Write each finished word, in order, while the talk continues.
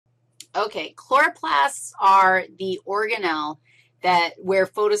Okay, chloroplasts are the organelle where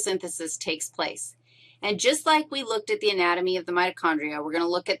photosynthesis takes place. And just like we looked at the anatomy of the mitochondria, we're going to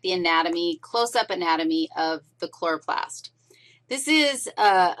look at the anatomy, close-up anatomy of the chloroplast. This is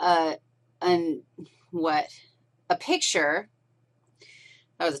a picture,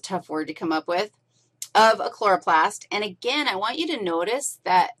 that was a tough word to come up with, of a chloroplast. And again, I want you to notice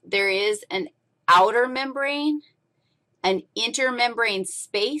that there is an outer membrane, an intermembrane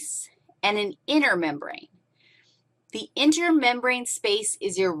space, and an inner membrane. The intermembrane space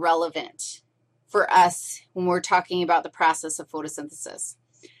is irrelevant for us when we're talking about the process of photosynthesis.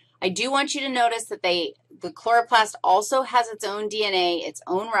 I do want you to notice that the chloroplast also has its own DNA, its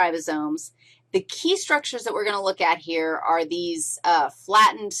own ribosomes. The key structures that we're going to look at here are these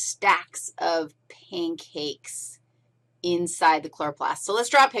flattened stacks of pancakes inside the chloroplast. So let's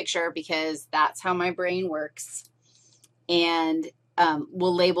draw a picture because that's how my brain works, and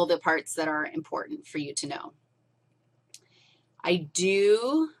we'll label the parts that are important for you to know.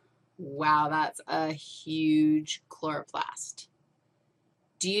 Wow, that's a huge chloroplast.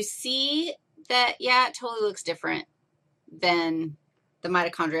 Do you see that? Yeah, it totally looks different than the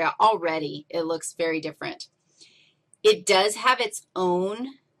mitochondria. Already, it looks very different. It does have its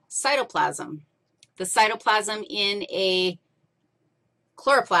own cytoplasm. The cytoplasm in a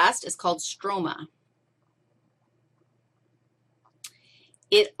chloroplast is called stroma.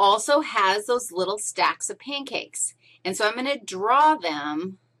 It also has those little stacks of pancakes. And so I'm going to draw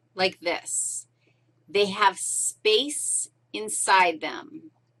them like this. They have space inside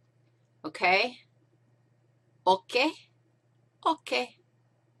them, okay? Okay, okay,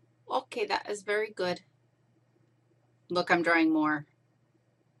 okay, that is very good. Look, I'm drawing more.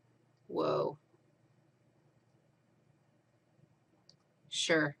 Whoa.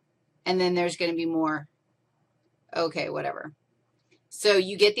 Sure. And then there's going to be more. Okay, whatever. So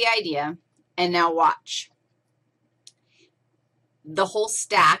you get the idea, and now watch. The whole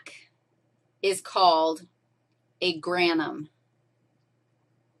stack is called a granum.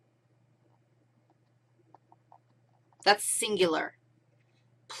 That's singular.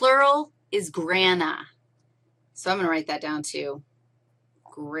 Plural is grana. So I'm going to write that down too.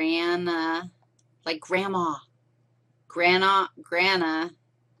 Grana, like grandma. Grana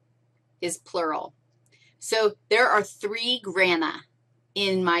is plural. So there are 3 grana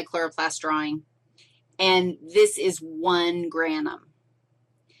in my chloroplast drawing, and this is 1 granum.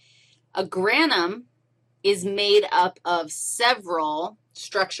 A granum is made up of several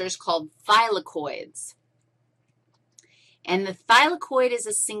structures called thylakoids. And the thylakoid is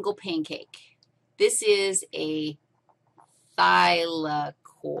a single pancake. This is a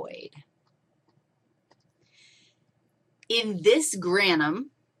thylakoid. In this granum,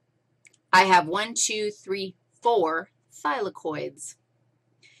 I have 1, 2, 3, 4 thylakoids.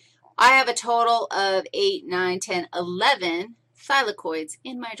 I have a total of 8, 9, 10, 11 thylakoids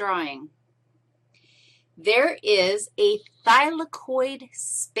in my drawing. There is a thylakoid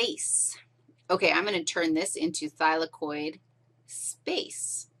space. Okay, I'm going to turn this into thylakoid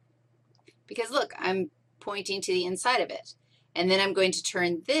space because, look, I'm pointing to the inside of it. And then I'm going to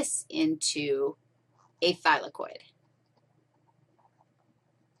turn this into a thylakoid.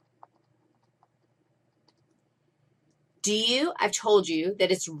 I've told you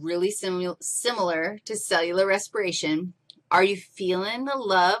that it's really similar to cellular respiration. Are you feeling the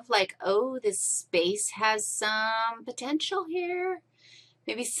love like, oh, this space has some potential here?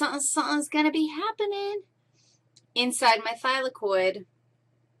 Maybe something's going to be happening inside my thylakoid.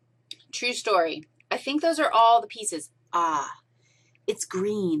 True story. I think those are all the pieces. Ah, it's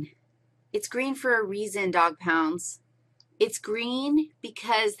green. It's green for a reason, dog pounds. It's green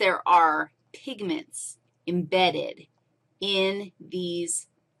because there are pigments embedded in these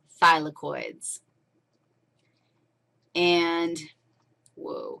thylakoids. And,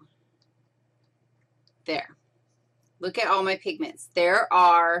 whoa, there. Look at all my pigments. There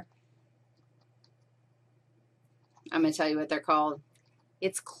are, I'm going to tell you what they're called.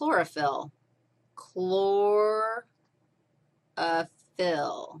 It's chlorophyll. Chlorophyll.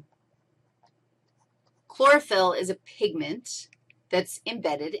 Chlorophyll is a pigment that's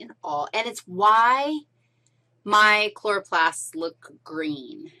embedded in all, and it's why my chloroplasts look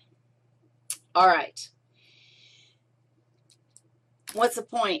green. All right. What's the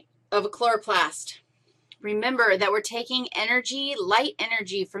point of a chloroplast? Remember that we're taking energy, light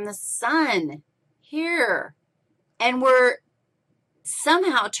energy from the sun here, and we're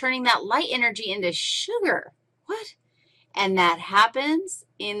somehow turning that light energy into sugar. What? And that happens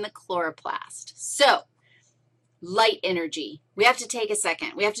in the chloroplast. So light energy. We have to take a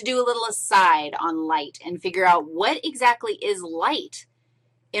second. We have to do a little aside on light and figure out what exactly is light.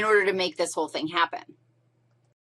 in order to make this whole thing happen.